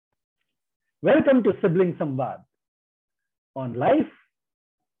Welcome to Sibling Samvad on life,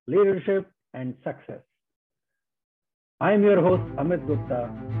 leadership, and success. I'm your host Amit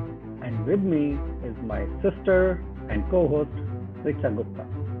Gupta, and with me is my sister and co-host Richa Gupta.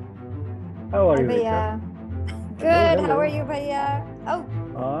 How are Hi, you, Bhaiya. Richa? Good. Hello, How are hello. you, Bhaiya? Oh,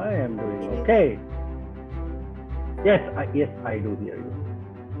 I am doing can you? okay. Yes, I do hear you.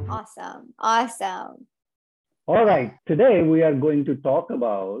 Awesome. Awesome. All right. Today we are going to talk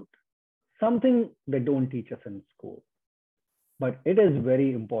about something they don't teach us in school, but it is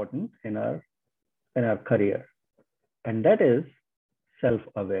very important in our career, and that is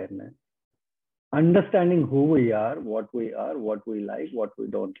self-awareness. Understanding who we are, what we like, what we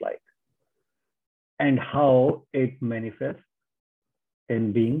don't like, and how it manifests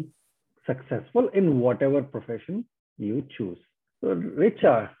in being successful in whatever profession you choose. So,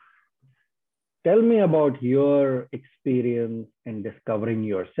 Richa, tell me about your experience in discovering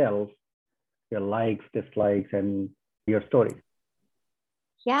yourself, your likes, dislikes, and your story.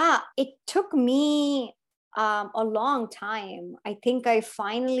 Yeah, it took me a long time. I think I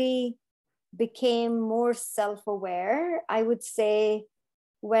finally became more self-aware, I would say,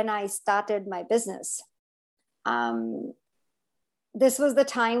 when I started my business. Um, this was the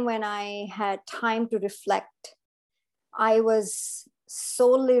time when I had time to reflect. I was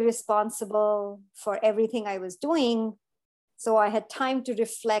solely responsible for everything I was doing. So I had time to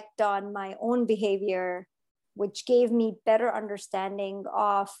reflect on my own behavior, which gave me better understanding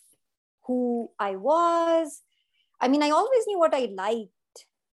of who I was. I mean, I always knew what I liked,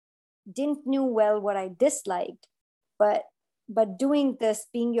 didn't knew well what I disliked, but doing this,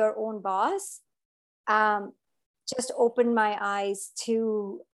 being your own boss, um, just opened my eyes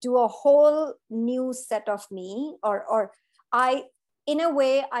to a whole new set of me, or I, in a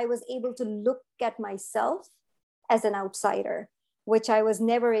way, I was able to look at myself as an outsider, which I was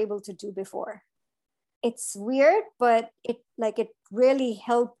never able to do before. It's weird, but it really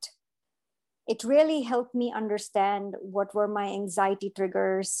helped. It really helped me understand what were my anxiety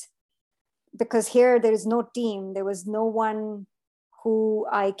triggers, because here there is no team. There was no one who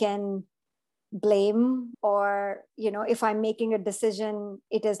I can blame, or if I'm making a decision,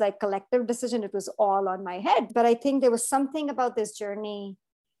 it is like collective decision. It was all on my head. But I think there was something about this journey,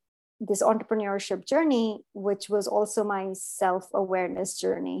 this entrepreneurship journey, which was also my self-awareness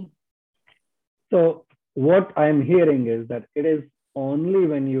journey. So, what I'm hearing is that it is only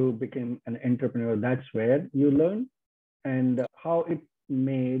when you became an entrepreneur that's where you learn and how it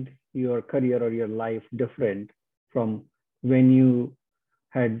made your career or your life different from when you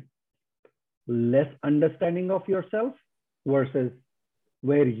had less understanding of yourself versus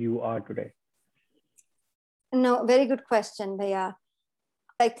where you are today. No, very good question, Bhaiya.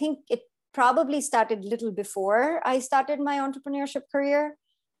 I think it probably started little before I started my entrepreneurship career.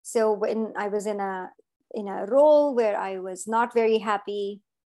 So when I was in a role where I was not very happy,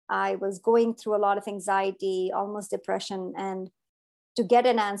 I was going through a lot of anxiety, almost depression, and to get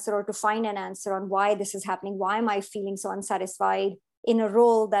an answer or to find an answer on why this is happening, why am I feeling so unsatisfied in a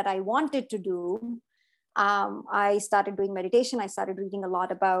role that I wanted to do, I started doing meditation. I started reading a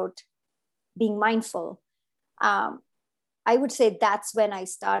lot about being mindful. Um, I would say that's when I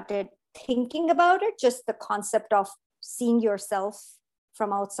started thinking about it, just the concept of seeing yourself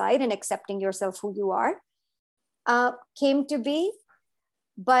from outside and accepting yourself who you are came to be.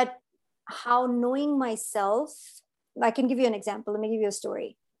 But how knowing myself, I can give you an example. Let me give you a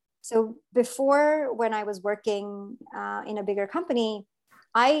story. So before, when I was working in a bigger company,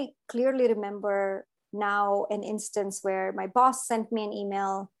 I clearly remember now an instance where my boss sent me an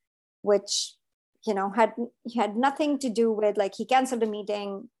email, which had nothing to do with, like, he canceled a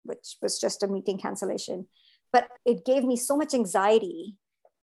meeting, which was just a meeting cancellation, but it gave me so much anxiety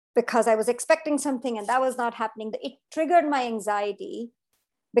because I was expecting something and that was not happening. It triggered my anxiety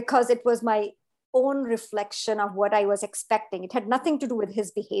because it was my own reflection of what I was expecting. It had nothing to do with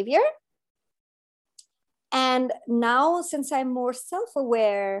his behavior. And now, since I'm more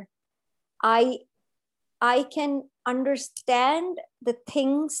self-aware, I can understand the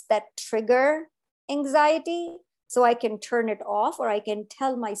things that trigger anxiety, so I can turn it off, or I can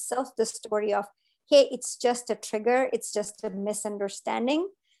tell myself the story of, hey, it's just a trigger, it's just a misunderstanding.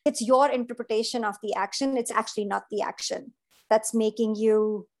 It's your interpretation of the action. It's actually not the action that's making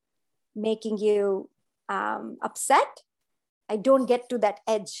you upset. I don't get to that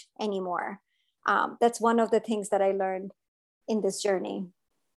edge anymore. That's one of the things that I learned in this journey,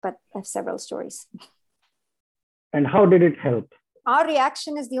 but I have several stories. And how did it help? Our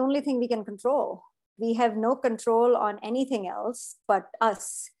reaction is the only thing we can control. We have no control on anything else but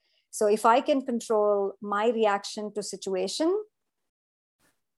us. So if I can control my reaction to situation,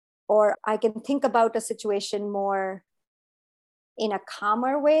 or I can think about a situation more in a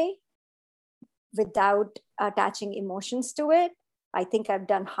calmer way without attaching emotions to it, I think I've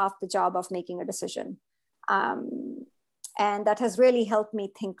done half the job of making a decision. And that has really helped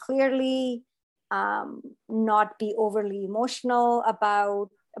me think clearly, not be overly emotional about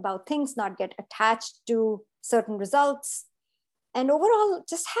things, not get attached to certain results, and overall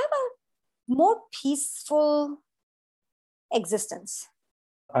just have a more peaceful existence.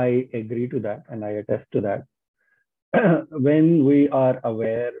 I agree to that and I attest to that. When we are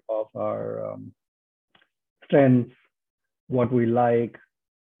aware of our strengths, what we like,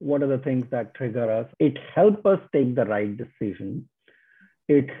 what are the things that trigger us, it helps us take the right decision.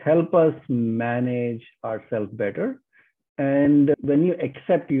 It helps us manage ourselves better. And when you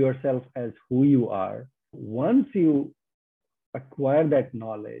accept yourself as who you are, once you acquire that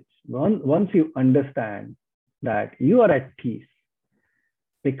knowledge, once you understand that you are at peace,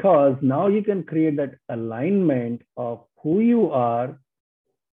 because now you can create that alignment of who you are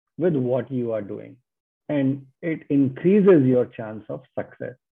with what you are doing. And it increases your chance of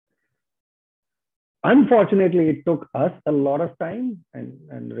success. Unfortunately, it took us a lot of time.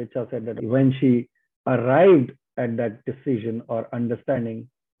 And Richa said that when she arrived at that decision or understanding,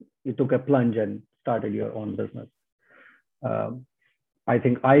 you took a plunge and started your own business. I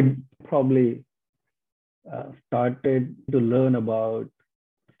think I probably started to learn about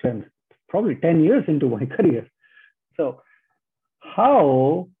strength probably 10 years into my career. So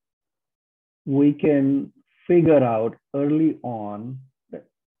how we can figure out early on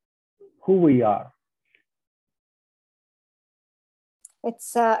who we are?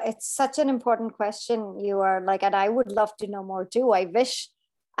 It's such an important question. You are like, and I would love to know more too. I wish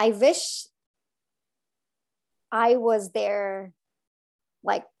I was there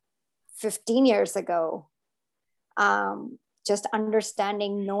like 15 years ago. Just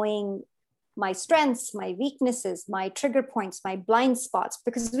understanding, knowing my strengths, my weaknesses, my trigger points, my blind spots,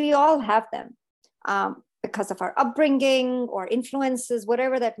 because we all have them, because of our upbringing or influences,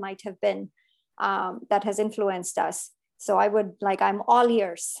 whatever that might have been, that has influenced us. So I'm all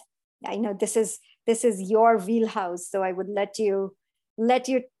ears. I know this is your wheelhouse, so I would let you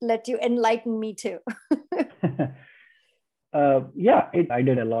enlighten me too. I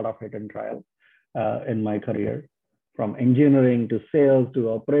did a lot of hit and trial in my career, from engineering to sales to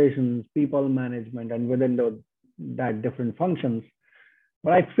operations, people management, and within that different functions.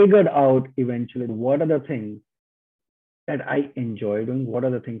 But I figured out eventually what are the things that I enjoy doing, what are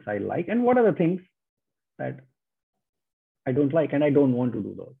the things I like, and what are the things that I don't like and I don't want to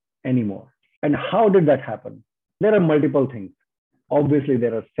do those anymore. And how did that happen? There are multiple things. Obviously,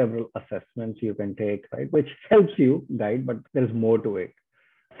 there are several assessments you can take, right, which helps you guide, but there's more to it.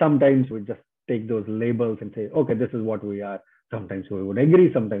 Sometimes we just take those labels and say, okay, this is what we are. Sometimes we would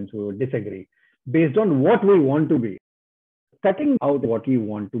agree, sometimes we would disagree based on what we want to be. Setting out what you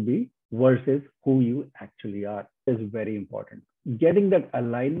want to be versus who you actually are is very important. Getting that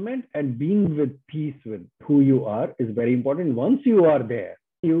alignment and being with peace with who you are is very important. Once you are there,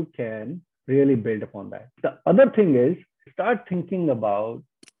 you can really build upon that. The other thing is, start thinking about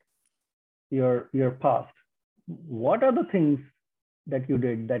your past. What are the things that you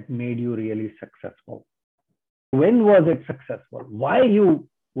did that made you really successful? When was it successful? Why you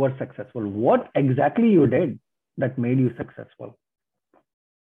were successful? What exactly you did that made you successful?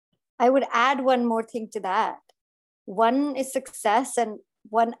 I would add one more thing to that. One is success, and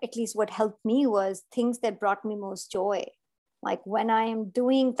one, at least what helped me, was things that brought me most joy. Like when I am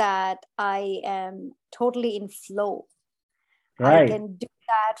doing that, I am totally in flow. Right. I can do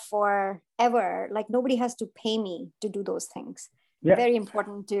that forever. Like nobody has to pay me to do those things. Yeah. Very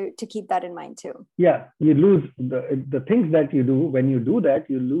important to keep that in mind too. Yeah, you lose the things that you do. When you do that,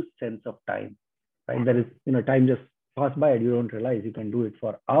 you lose sense of time. Right? Yeah. There is, time just pass by and you don't realize you can do it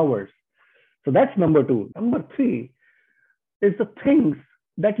for hours. So that's number 2. Number 3 is the things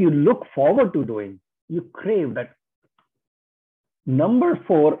that you look forward to doing. You crave that. Number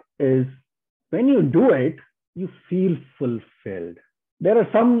 4 is when you do it, you feel fulfilled. There are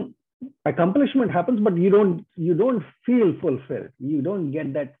some accomplishment happens, but you don't feel fulfilled. You don't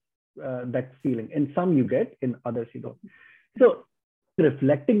get that feeling. In some you get, in others you don't. So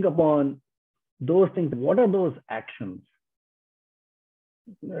reflecting upon those things, what are those actions,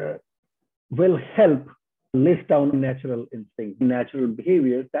 will help list down natural instincts, natural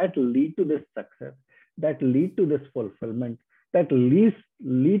behaviors that lead to this success, that lead to this fulfillment, that lead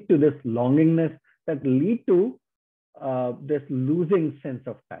to this longingness, that lead to this losing sense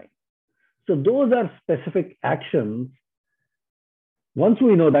of time. So those are specific actions. Once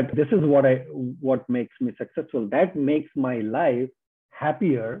we know that this is what makes me successful, that makes my life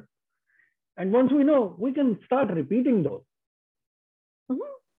happier, And once we know, we can start repeating those.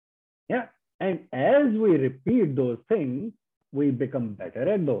 Mhm. Yeah. And as we repeat those things, we become better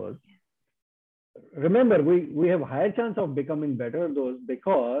at those. Remember, we have higher chance of becoming better at those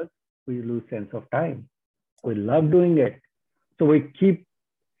because we lose sense of time. We love doing it. So we keep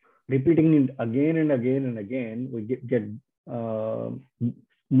repeating it again and again and again. We get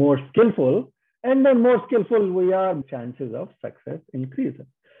more skillful, and then more skillful we are, chances of success increases.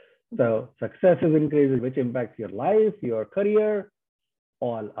 So success is increases, which impacts your life, your career,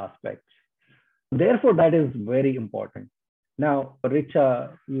 all aspects. Therefore, that is very important. Now,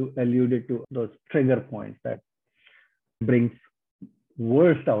 Richa, you alluded to those trigger points that brings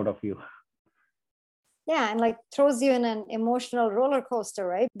worst out of you. Yeah, and like throws you in an emotional roller coaster,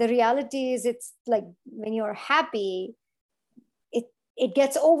 right? The reality is, it's like when you're happy, it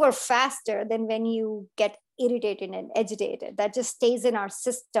gets over faster than when you get irritated and agitated. That just stays in our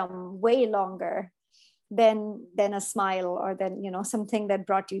system way longer than a smile, or than, you know, something that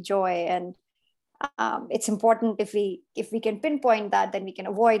brought you joy. And it's important, if we can pinpoint that, then we can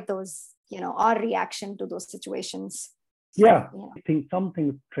avoid those, you know, our reaction to those situations. Yeah, I think some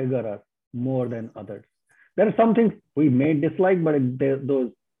things trigger us more than others. There are some things we may dislike, but those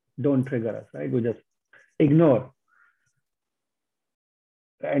don't trigger us, right? We just ignore.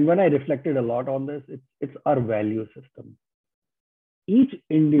 And when I reflected a lot on this, it's our value system. Each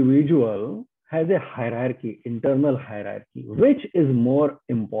individual has a hierarchy, internal hierarchy, which is more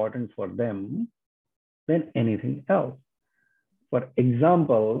important for them than anything else. For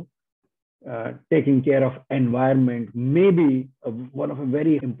example, taking care of environment may be one of a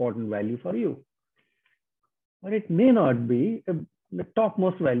very important value for you, but it may not be the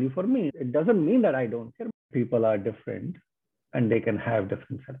topmost value for me. It doesn't mean that I don't care. People are different and they can have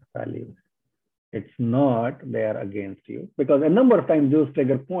different set of values. It's not they are against you, because a number of times those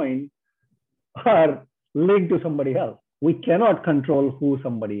trigger points are linked to somebody else. We cannot control who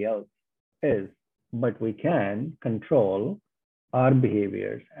somebody else is, but we can control our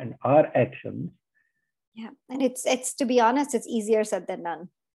behaviors and our actions. Yeah, and it's to be honest, it's easier said than done,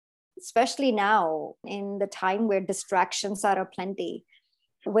 especially now in the time where distractions are aplenty,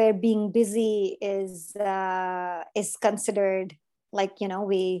 where being busy is considered like, you know,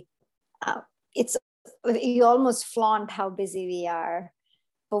 it's you almost flaunt how busy we are.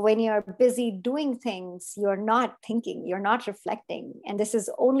 But when you're busy doing things, you're not thinking, you're not reflecting. And this is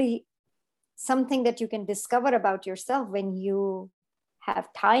only something that you can discover about yourself when you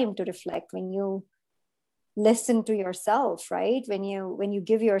have time to reflect, when you listen to yourself, right? When you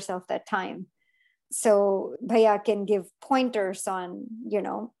give yourself that time. So Bhaiya can give pointers on, you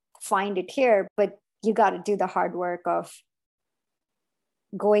know, find it here, but you got to do the hard work of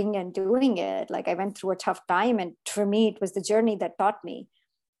going and doing it. Like, I went through a tough time, and for me, it was the journey that taught me.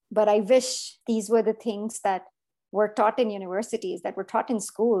 But I wish these were the things that were taught in universities, that were taught in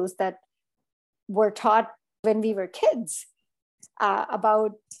schools, that were taught when we were kids,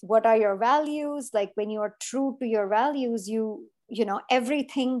 about what are your values. Like, when you are true to your values, you know,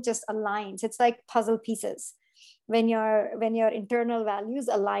 everything just aligns. It's like puzzle pieces. When your internal values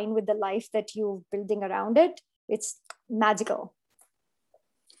align with the life that you're building around it, it's magical.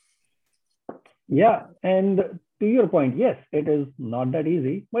 Yeah, and to your point, yes, it is not that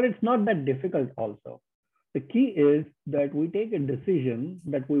easy, but it's not that difficult also. The key is that we take a decision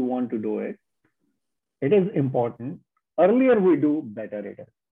that we want to do it. It is important. Earlier we do, better it is.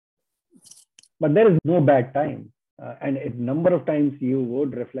 But there is no bad time. And a number of times you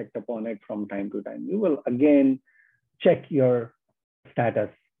would reflect upon it from time to time. You will again check your status.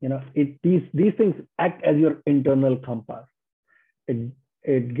 You know, these things act as your internal compass.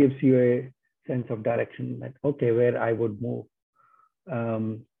 It gives you a sense of direction, that okay, where I would move.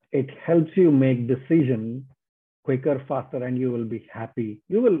 It helps you make decisions quicker, faster, and you will be happy.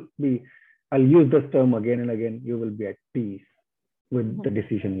 You will be, I'll use this term again and again, you will be at peace with the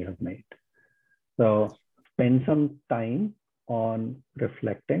decision you have made. So spend some time on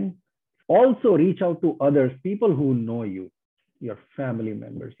reflecting. Also reach out to others, people who know you, your family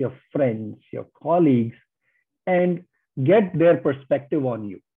members, your friends, your colleagues, and get their perspective on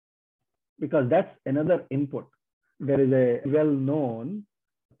you, because that's another input. There is a well-known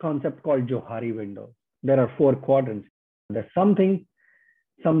concept called Johari window. There are 4 quadrants. There's some things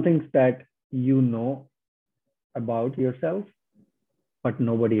that you know about yourself, but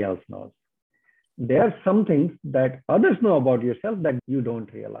nobody else knows. There are some things that others know about yourself that you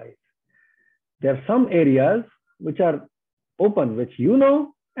don't realize. There are some areas which are open, which you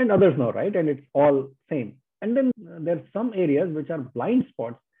know and others know, right? And it's all same. And then there's some areas which are blind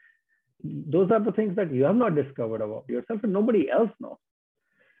spots. Those are the things that you have not discovered about yourself and nobody else knows.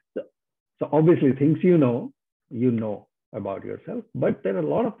 So obviously things you know about yourself, but there are a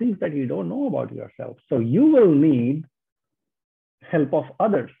lot of things that you don't know about yourself. So you will need help of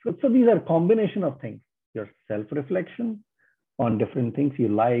others. So these are a combination of things, your self-reflection on different things you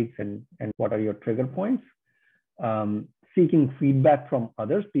like and what are your trigger points, seeking feedback from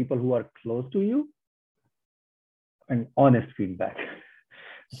others, people who are close to you, and honest feedback.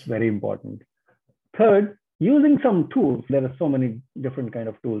 It's very important. Third, using some tools. There are so many different kind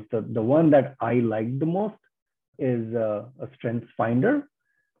of tools. The one that I like the most is a Strengths Finder,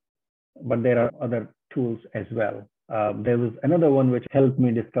 but there are other tools as well. There was another one which helped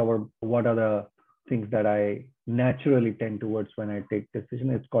me discover what are the things that I naturally tend towards when I take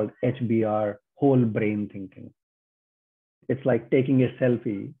decisions. It's called HBR, whole brain thinking. It's like taking a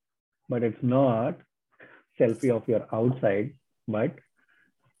selfie, but it's not selfie of your outside, but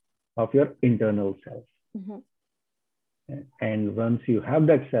of your internal self. Mm-hmm. And once you have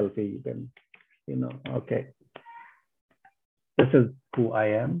that selfie, you can, okay, this is who I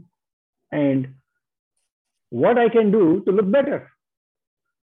am and what I can do to look better.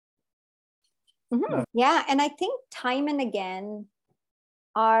 Mm-hmm. Yeah. And I think time and again,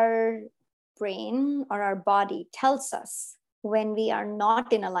 our brain or our body tells us when we are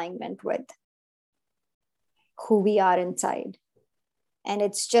not in alignment with who we are inside. And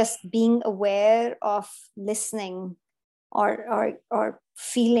it's just being aware of listening or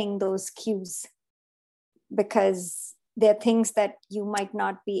feeling those cues, because they're things that you might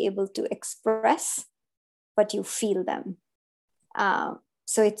not be able to express, but you feel them.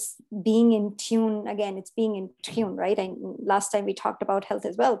 So it's being in tune. Again, it's being in tune, right? And last time we talked about health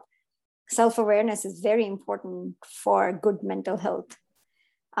as well. Self-awareness is very important for good mental health.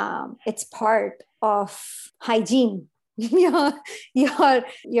 It's part of hygiene, your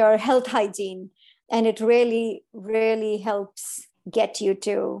health hygiene. And it really, really helps get you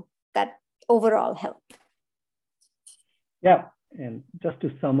to that overall health. Yeah. And just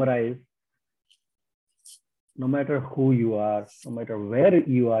to summarize, no matter who you are, no matter where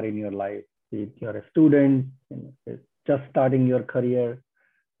you are in your life, if you're a student, just starting your career,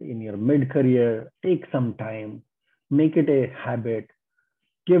 in your mid-career, take some time, make it a habit,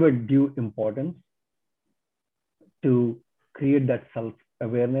 give it due importance to create that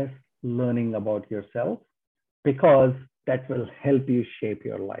self-awareness, learning about yourself, because that will help you shape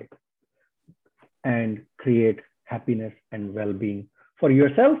your life and create happiness and well-being for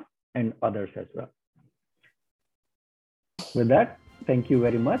yourself and others as well. With that, thank you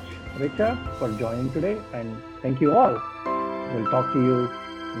very much, Richa, for joining today, and thank you all. We'll talk to you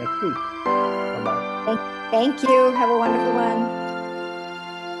next week. Bye-bye. Thank you. Have a wonderful one.